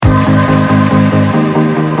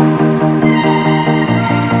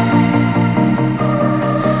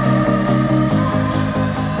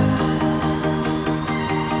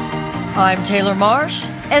I'm Taylor Marsh,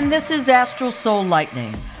 and this is Astral Soul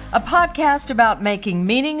Lightning, a podcast about making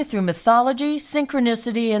meaning through mythology,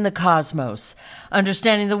 synchronicity, and the cosmos,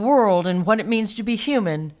 understanding the world and what it means to be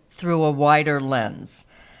human through a wider lens.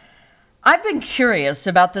 I've been curious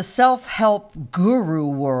about the self-help guru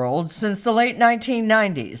world since the late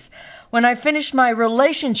 1990s, when I finished my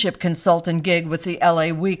relationship consultant gig with the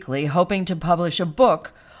LA Weekly, hoping to publish a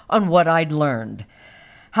book on what I'd learned.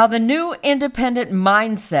 How the new independent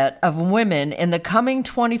mindset of women in the coming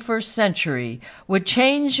 21st century would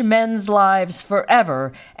change men's lives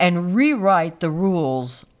forever and rewrite the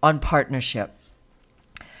rules on partnership.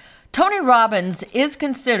 Tony Robbins is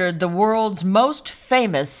considered the world's most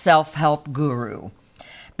famous self-help guru.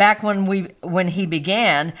 Back when he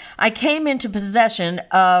began, I came into possession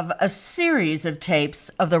of a series of tapes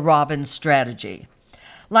of the Robbins strategy.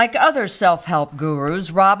 Like other self-help gurus,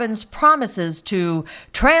 Robbins promises to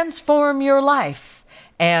transform your life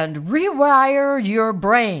and rewire your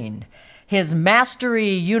brain. His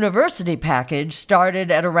Mastery University package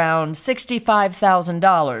started at around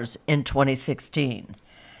 $65,000 in 2016.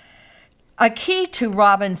 A key to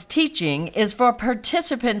Robbins' teaching is for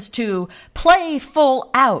participants to play full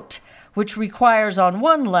out, which requires, on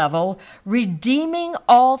one level, redeeming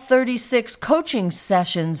all 36 coaching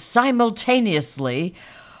sessions simultaneously,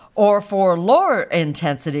 or for lower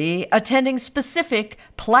intensity, attending specific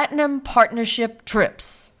platinum partnership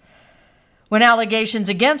trips. When allegations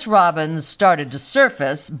against Robbins started to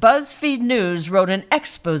surface, BuzzFeed News wrote an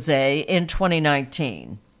expose in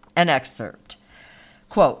 2019. An excerpt.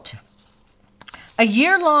 Quote, "A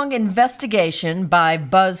year-long investigation by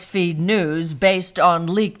BuzzFeed News based on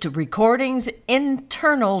leaked recordings,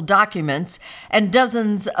 internal documents, and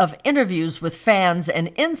dozens of interviews with fans and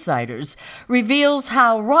insiders reveals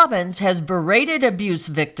how Robbins has berated abuse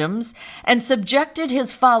victims and subjected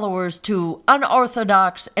his followers to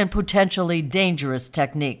unorthodox and potentially dangerous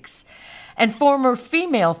techniques. And former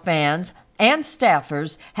female fans and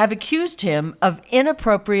staffers have accused him of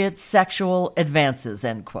inappropriate sexual advances,"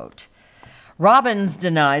 end quote. Robbins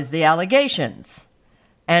denies the allegations,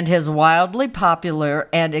 and his wildly popular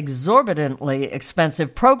and exorbitantly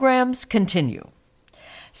expensive programs continue.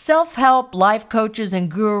 Self-help life coaches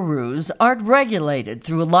and gurus aren't regulated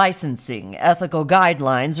through licensing, ethical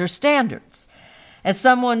guidelines, or standards. As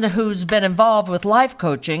someone who's been involved with life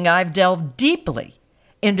coaching, I've delved deeply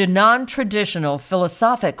into non-traditional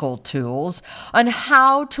philosophical tools on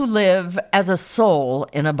how to live as a soul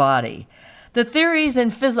in a body. The theories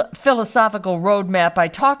and philosophical roadmap I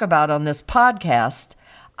talk about on this podcast,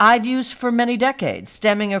 I've used for many decades,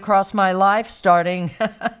 stemming across my life, starting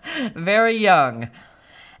very young.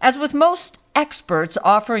 As with most experts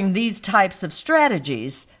offering these types of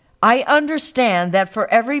strategies, I understand that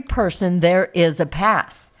for every person there is a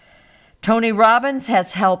path. Tony Robbins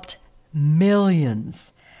has helped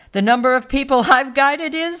millions. The number of people I've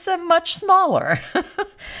guided is much smaller.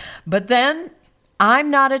 But then,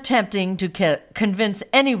 I'm not attempting to convince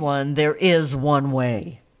anyone there is one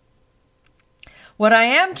way. What I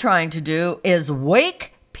am trying to do is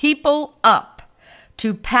wake people up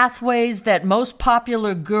to pathways that most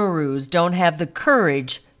popular gurus don't have the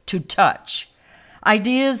courage to touch.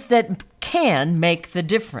 Ideas that can make the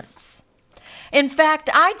difference. In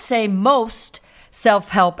fact, I'd say most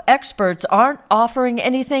self-help experts aren't offering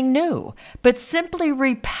anything new, but simply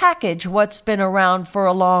repackage what's been around for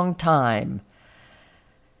a long time.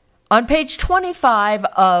 On page 25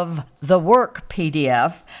 of the Work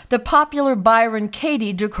PDF, the popular Byron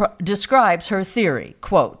Katie describes her theory,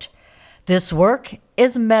 quote, "This work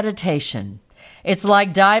is meditation. It's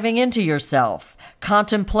like diving into yourself.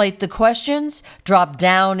 Contemplate the questions, drop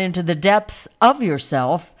down into the depths of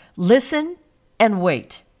yourself, listen, and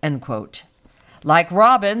wait," end quote. Like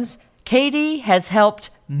Robbins, Katie has helped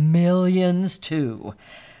millions too,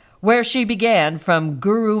 where she began from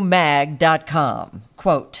gurumag.com,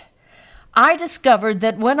 quote, "I discovered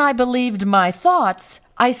that when I believed my thoughts,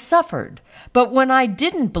 I suffered. But when I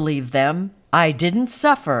didn't believe them, I didn't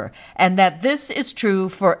suffer. And that this is true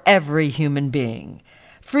for every human being.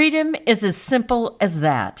 Freedom is as simple as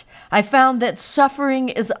that. I found that suffering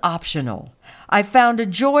is optional. I found a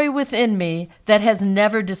joy within me that has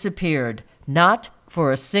never disappeared, not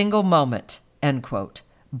for a single moment," end quote.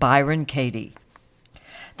 Byron Katie.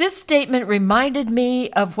 This statement reminded me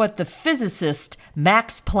of what the physicist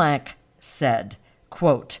Max Planck said,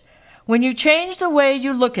 quote, "When you change the way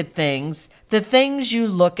you look at things, the things you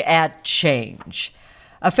look at change."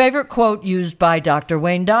 A favorite quote used by Dr.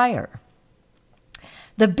 Wayne Dyer.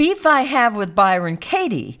 The beef I have with Byron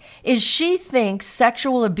Katie is she thinks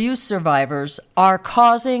sexual abuse survivors are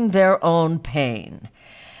causing their own pain.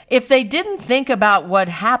 If they didn't think about what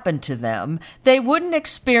happened to them, they wouldn't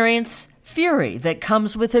experience fury that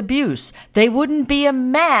comes with abuse. They wouldn't be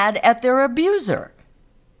mad at their abuser.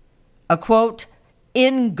 A quote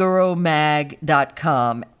in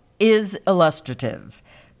GuruMag.com is illustrative.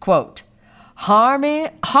 Quote,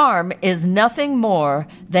 harm is nothing more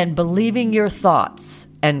than believing your thoughts,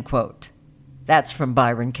 end quote. That's from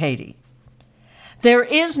Byron Katie. There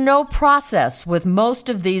is no process with most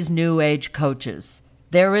of these New Age coaches.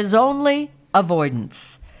 There is only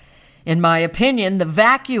avoidance. In my opinion,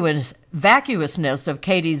 the vacuousness of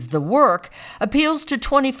Katie's The Work appeals to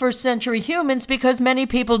 21st century humans because many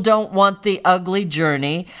people don't want the ugly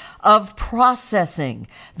journey of processing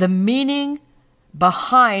the meaning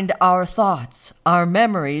behind our thoughts, our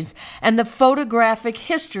memories, and the photographic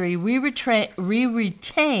history we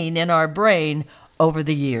retain in our brain over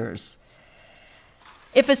the years.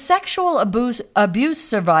 If a sexual abuse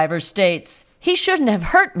survivor states, "He shouldn't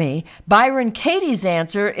have hurt me," Byron Katie's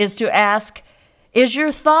answer is to ask, "Is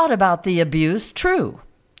your thought about the abuse true?"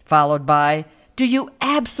 Followed by, "Do you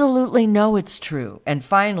absolutely know it's true?" And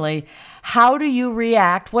finally, "How do you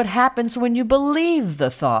react? What happens when you believe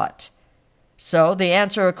the thought?" So the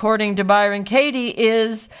answer, according to Byron Katie,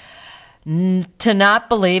 is to not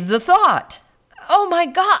believe the thought. Oh my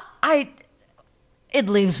God, it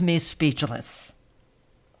leaves me speechless.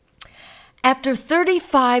 After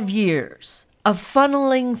 35 years of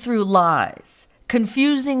funneling through lies,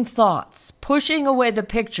 confusing thoughts, pushing away the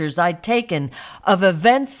pictures I'd taken of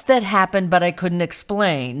events that happened but I couldn't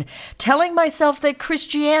explain, telling myself that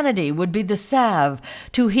Christianity would be the salve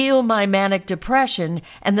to heal my manic depression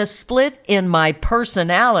and the split in my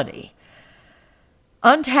personality,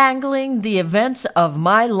 untangling the events of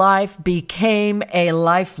my life became a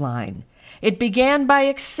lifeline. It began by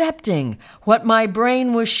accepting what my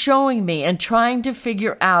brain was showing me and trying to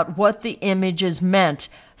figure out what the images meant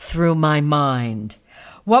through my mind.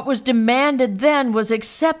 What was demanded then was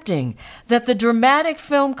accepting that the dramatic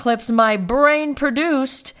film clips my brain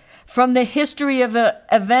produced from the history of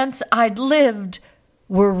events I'd lived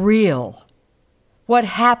were real. What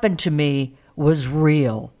happened to me was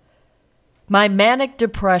real. My manic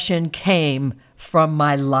depression came from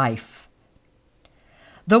my life.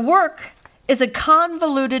 The work is a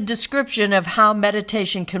convoluted description of how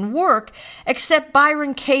meditation can work, except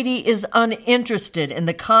Byron Katie is uninterested in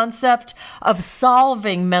the concept of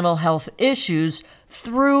solving mental health issues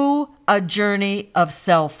through a journey of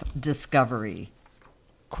self-discovery.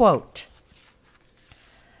 Quote,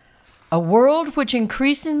 "A world which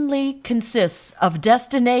increasingly consists of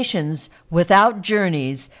destinations without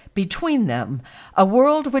journeys between them, a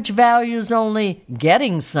world which values only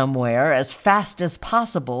getting somewhere as fast as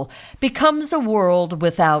possible, becomes a world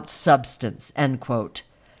without substance," end quote.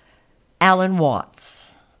 Alan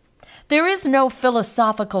Watts. There is no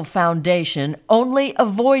philosophical foundation, only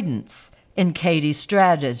avoidance in Katie's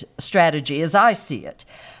strategy as I see it.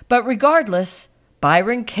 But regardless,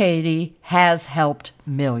 Byron Katie has helped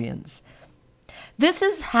millions. This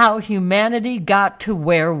is how humanity got to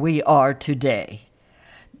where we are today.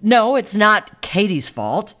 No, it's not Katie's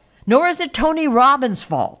fault, nor is it Tony Robbins'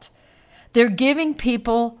 fault. They're giving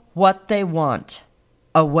people what they want,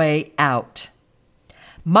 a way out.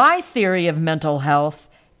 My theory of mental health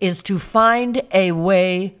is to find a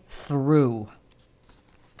way through.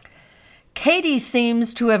 Katie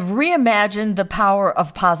seems to have reimagined the power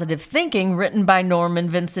of positive thinking written by Norman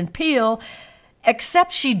Vincent Peale,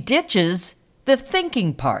 except she ditches the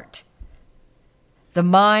thinking part. The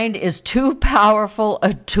mind is too powerful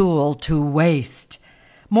a tool to waste.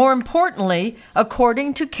 More importantly,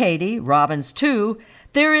 according to Katie, Robbins too,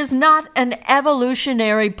 there is not an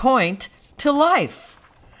evolutionary point to life.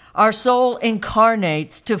 Our soul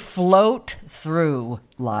incarnates to float through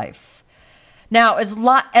life. Now, as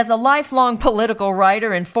a lifelong political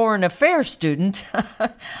writer and foreign affairs student,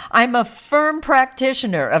 I'm a firm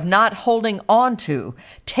practitioner of not holding on to,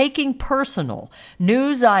 taking personal,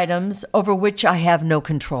 news items over which I have no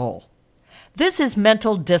control. This is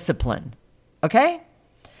mental discipline, okay?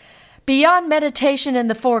 Beyond meditation and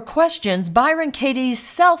the 4 questions, Byron Katie's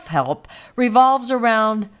self-help revolves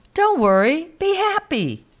around, don't worry, be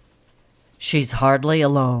happy. She's hardly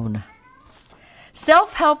alone.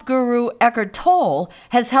 Self-help guru Eckhart Tolle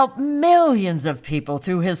has helped millions of people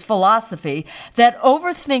through his philosophy that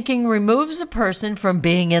overthinking removes a person from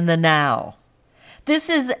being in the now. This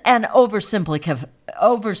is an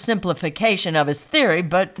oversimplification of his theory,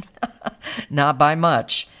 but not by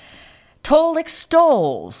much. Tolle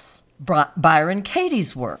extols Byron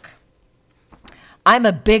Katie's work. I'm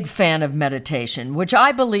a big fan of meditation, which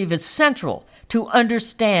I believe is central to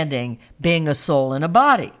understanding being a soul in a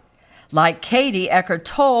body. Like Katie, Eckhart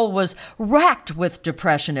Tolle was racked with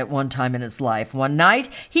depression at one time in his life. One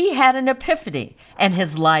night, he had an epiphany, and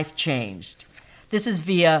his life changed. This is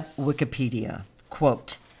via Wikipedia.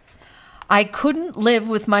 Quote, "I couldn't live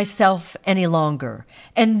with myself any longer,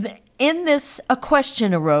 and in this a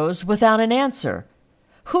question arose without an answer.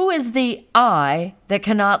 Who is the I that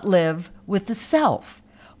cannot live with the self?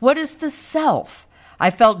 What is the self? I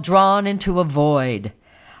felt drawn into a void.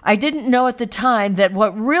 I didn't know at the time that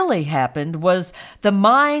what really happened was the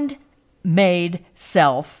mind-made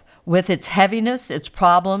self, with its heaviness, its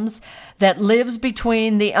problems, that lives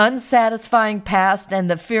between the unsatisfying past and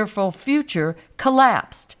the fearful future,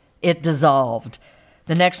 collapsed. It dissolved.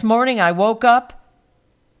 The next morning I woke up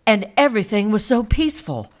and everything was so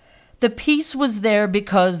peaceful. The peace was there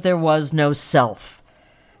because there was no self.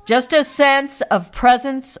 Just a sense of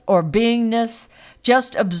presence or beingness,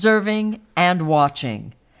 just observing and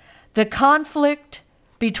watching. The conflict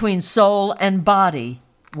between soul and body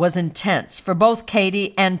was intense for both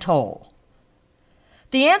Katie and Tolle.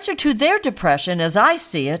 The answer to their depression, as I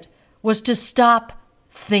see it, was to stop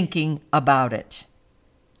thinking about it.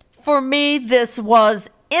 For me, this was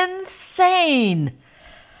insane.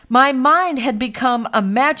 My mind had become a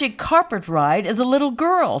magic carpet ride as a little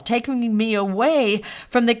girl, taking me away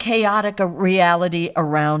from the chaotic reality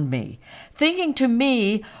around me. Thinking to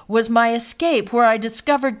me was my escape, where I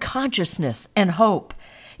discovered consciousness and hope.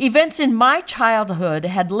 Events in my childhood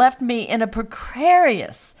had left me in a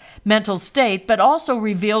precarious mental state, but also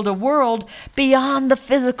revealed a world beyond the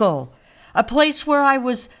physical, a place where I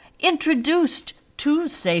was introduced to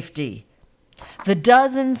safety. The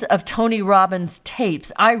dozens of Tony Robbins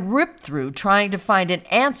tapes I ripped through trying to find an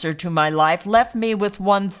answer to my life left me with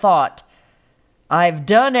one thought. I've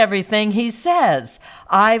done everything he says.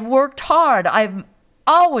 I've worked hard. I'm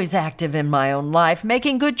always active in my own life,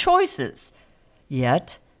 making good choices.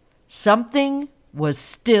 Yet, something was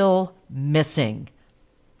still missing.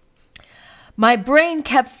 My brain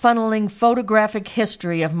kept funneling photographic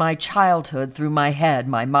history of my childhood through my head.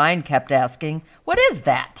 My mind kept asking, what is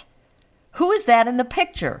that? Who is that in the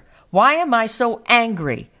picture? Why am I so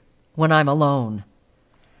angry when I'm alone?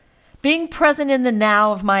 Being present in the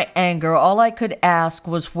now of my anger, all I could ask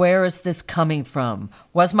was, where is this coming from?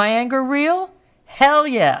 Was my anger real? Hell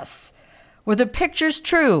yes. Were the pictures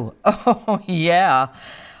true? Oh, yeah.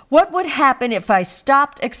 What would happen if I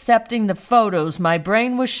stopped accepting the photos my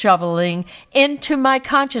brain was shoveling into my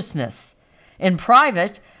consciousness? In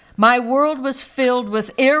private, my world was filled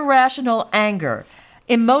with irrational anger,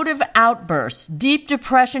 emotive outbursts, deep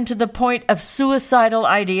depression to the point of suicidal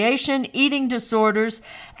ideation, eating disorders,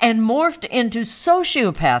 and morphed into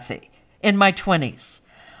sociopathy in my 20s.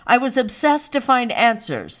 I was obsessed to find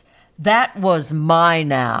answers. That was my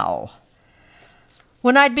now.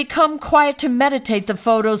 When I'd become quiet to meditate, the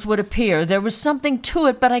photos would appear. There was something to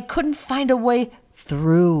it, but I couldn't find a way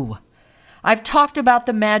through. I've talked about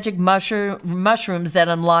the magic mushrooms that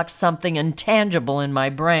unlocked something intangible in my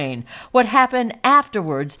brain. What happened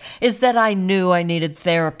afterwards is that I knew I needed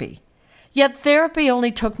therapy. Yet therapy only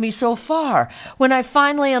took me so far. When I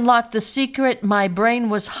finally unlocked the secret my brain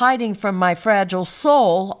was hiding from my fragile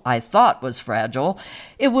soul, I thought was fragile,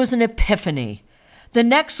 it was an epiphany. The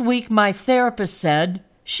next week, my therapist said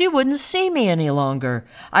she wouldn't see me any longer.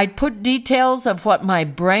 I'd put details of what my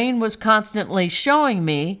brain was constantly showing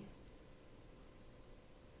me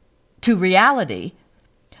to reality.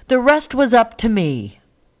 The rest was up to me.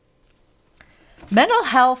 Mental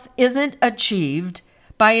health isn't achieved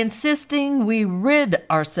by insisting we rid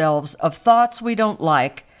ourselves of thoughts we don't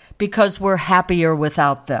like because we're happier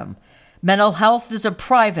without them. Mental health is a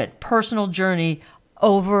private, personal journey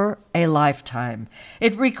over a lifetime.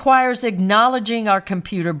 It requires acknowledging our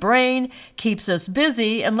computer brain keeps us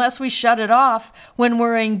busy unless we shut it off when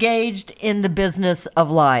we're engaged in the business of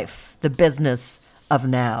life, the business of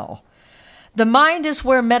now. The mind is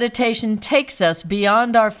where meditation takes us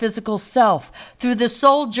beyond our physical self, through the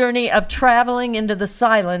soul journey of traveling into the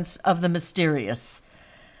silence of the mysterious.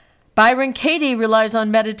 Byron Katie relies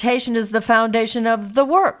on meditation as the foundation of the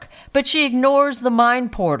work, but she ignores the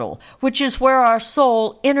mind portal, which is where our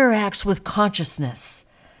soul interacts with consciousness.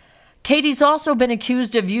 Katie's also been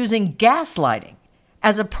accused of using gaslighting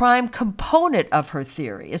as a prime component of her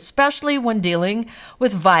theory, especially when dealing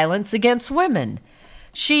with violence against women.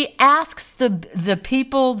 She asks the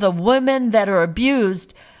people, the women that are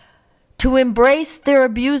abused, to embrace their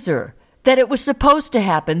abuser, that it was supposed to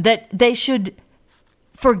happen, that they should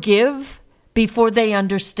forgive before they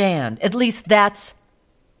understand. At least that's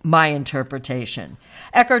my interpretation.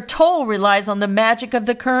 Eckhart Tolle relies on the magic of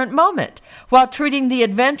the current moment, while treating the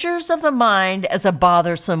adventures of the mind as a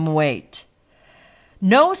bothersome weight.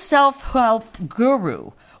 No self-help guru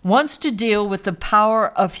wants to deal with the power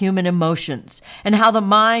of human emotions and how the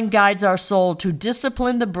mind guides our soul to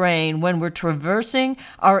discipline the brain when we're traversing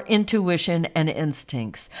our intuition and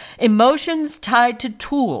instincts. Emotions tied to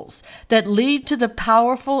tools that lead to the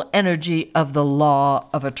powerful energy of the law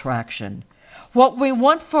of attraction. What we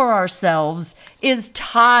want for ourselves is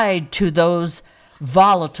tied to those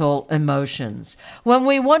volatile emotions. When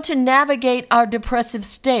we want to navigate our depressive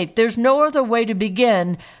state, there's no other way to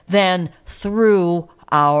begin than through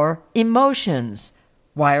our emotions.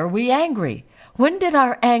 Why are we angry? When did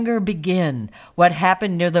our anger begin? What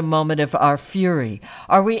happened near the moment of our fury?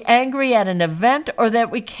 Are we angry at an event or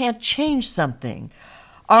that we can't change something?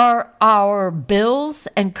 Are our bills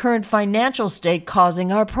and current financial state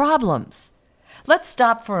causing our problems? Let's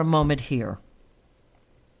stop for a moment here.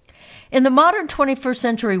 In the modern 21st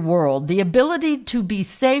century world, the ability to be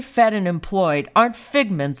safe, fed, and employed aren't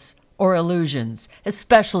figments or illusions,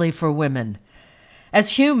 especially for women.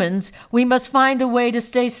 As humans, we must find a way to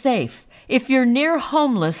stay safe. If you're near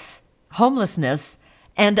homelessness,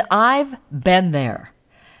 and I've been there,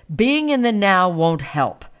 being in the now won't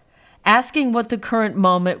help. Asking what the current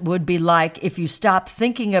moment would be like if you stop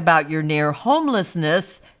thinking about your near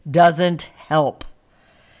homelessness doesn't help.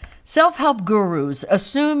 Self-help gurus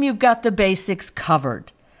assume you've got the basics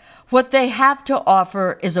covered. What they have to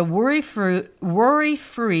offer is a worry-free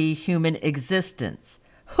human existence.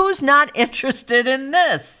 Who's not interested in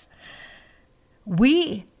this?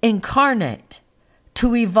 We incarnate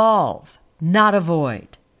to evolve, not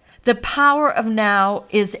avoid. The power of now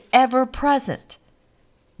is ever present.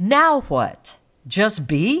 Now what? Just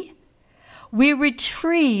be? We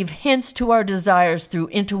retrieve hints to our desires through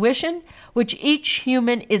intuition, which each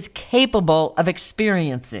human is capable of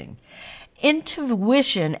experiencing.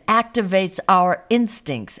 Intuition activates our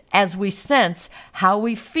instincts as we sense how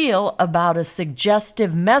we feel about a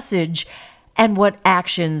suggestive message and what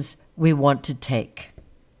actions we want to take.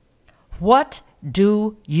 What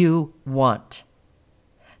do you want?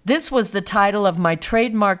 This was the title of my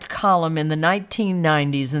trademarked column in the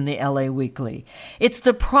 1990s in the LA Weekly. It's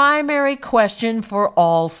the primary question for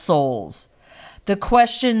all souls. The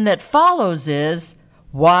question that follows is,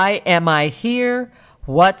 why am I here?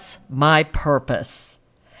 What's my purpose?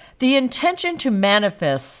 The intention to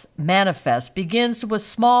manifest begins with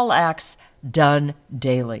small acts done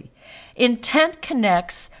daily. Intent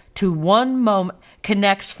connects from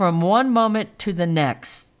one moment to the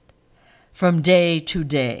next, from day to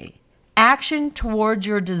day. Action towards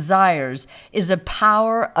your desires is a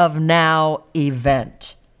power of now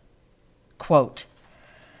event. Quote,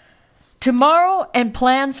 tomorrow and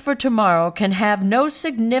plans for tomorrow can have no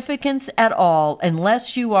significance at all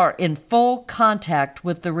unless you are in full contact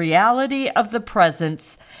with the reality of the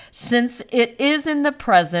present, since it is in the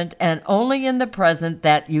present and only in the present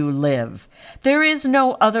that you live. There is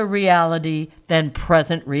no other reality than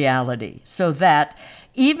present reality, so that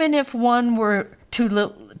even if one were to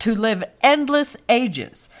live endless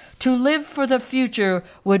ages, to live for the future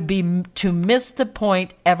would be to miss the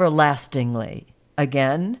point everlastingly.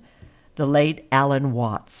 Again, the late Alan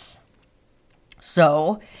Watts.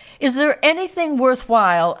 So, is there anything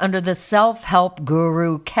worthwhile under the self-help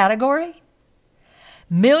guru category?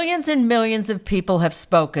 Millions and millions of people have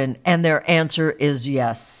spoken, and their answer is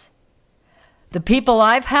yes. The people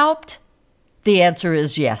I've helped, the answer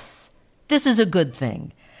is yes. This is a good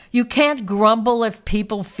thing. You can't grumble if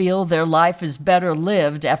people feel their life is better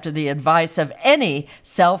lived after the advice of any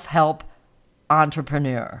self-help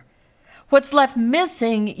entrepreneur. What's left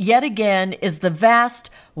missing, yet again, is the vast,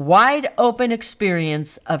 wide-open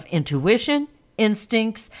experience of intuition,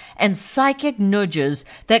 instincts, and psychic nudges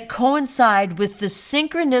that coincide with the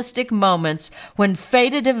synchronistic moments when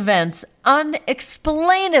fated events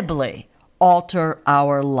unexplainably alter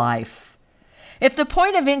our life. If the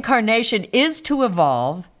point of incarnation is to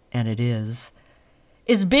evolve, and it is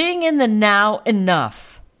being in the now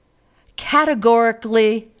enough?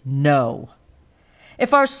 Categorically, no.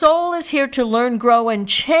 If our soul is here to learn, grow, and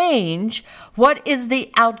change, what is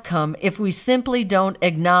the outcome if we simply don't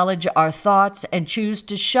acknowledge our thoughts and choose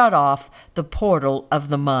to shut off the portal of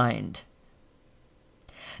the mind?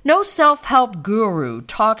 No self-help guru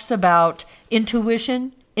talks about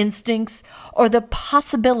intuition, instincts, or the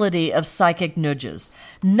possibility of psychic nudges.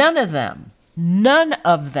 None of them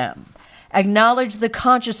acknowledge the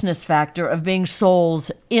consciousness factor of being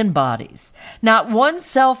souls in bodies. Not one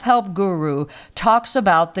self-help guru talks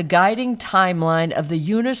about the guiding timeline of the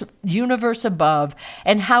universe above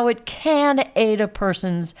and how it can aid a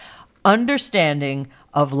person's understanding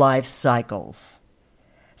of life cycles.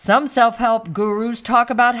 Some self-help gurus talk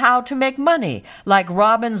about how to make money, like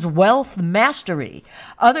Robbins' wealth mastery.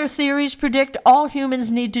 Other theories predict all humans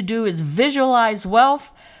need to do is visualize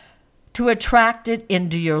wealth to attract it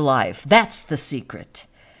into your life. That's the secret.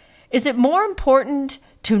 Is it more important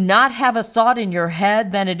to not have a thought in your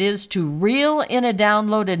head than it is to reel in a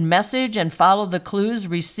downloaded message and follow the clues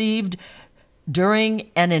received during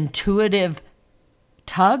an intuitive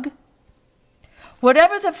tug?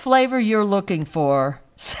 Whatever the flavor you're looking for,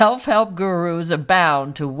 self-help gurus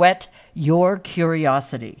abound to whet your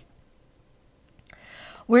curiosity.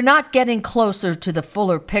 We're not getting closer to the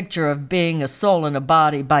fuller picture of being a soul in a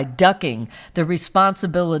body by ducking the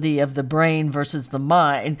responsibility of the brain versus the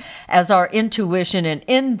mind, as our intuition and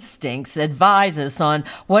instincts advise us on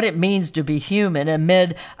what it means to be human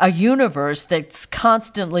amid a universe that's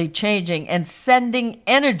constantly changing and sending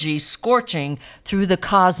energy scorching through the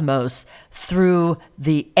cosmos, through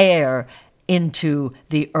the air, into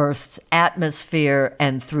the Earth's atmosphere,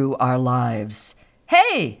 and through our lives.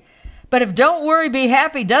 Hey! But if Don't Worry, Be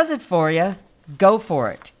Happy does it for you, go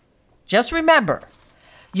for it. Just remember,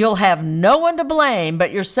 you'll have no one to blame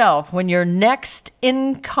but yourself when your next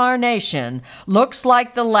incarnation looks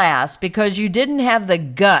like the last because you didn't have the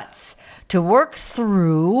guts to work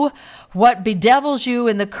through what bedevils you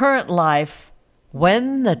in the current life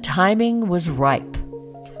when the timing was ripe.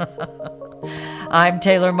 I'm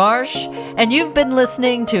Taylor Marsh, and you've been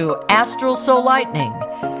listening to Astral Soul Lightning.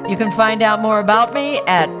 You can find out more about me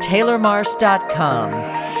at taylormarsh.com.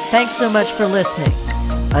 Thanks so much for listening.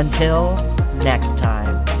 Until next time.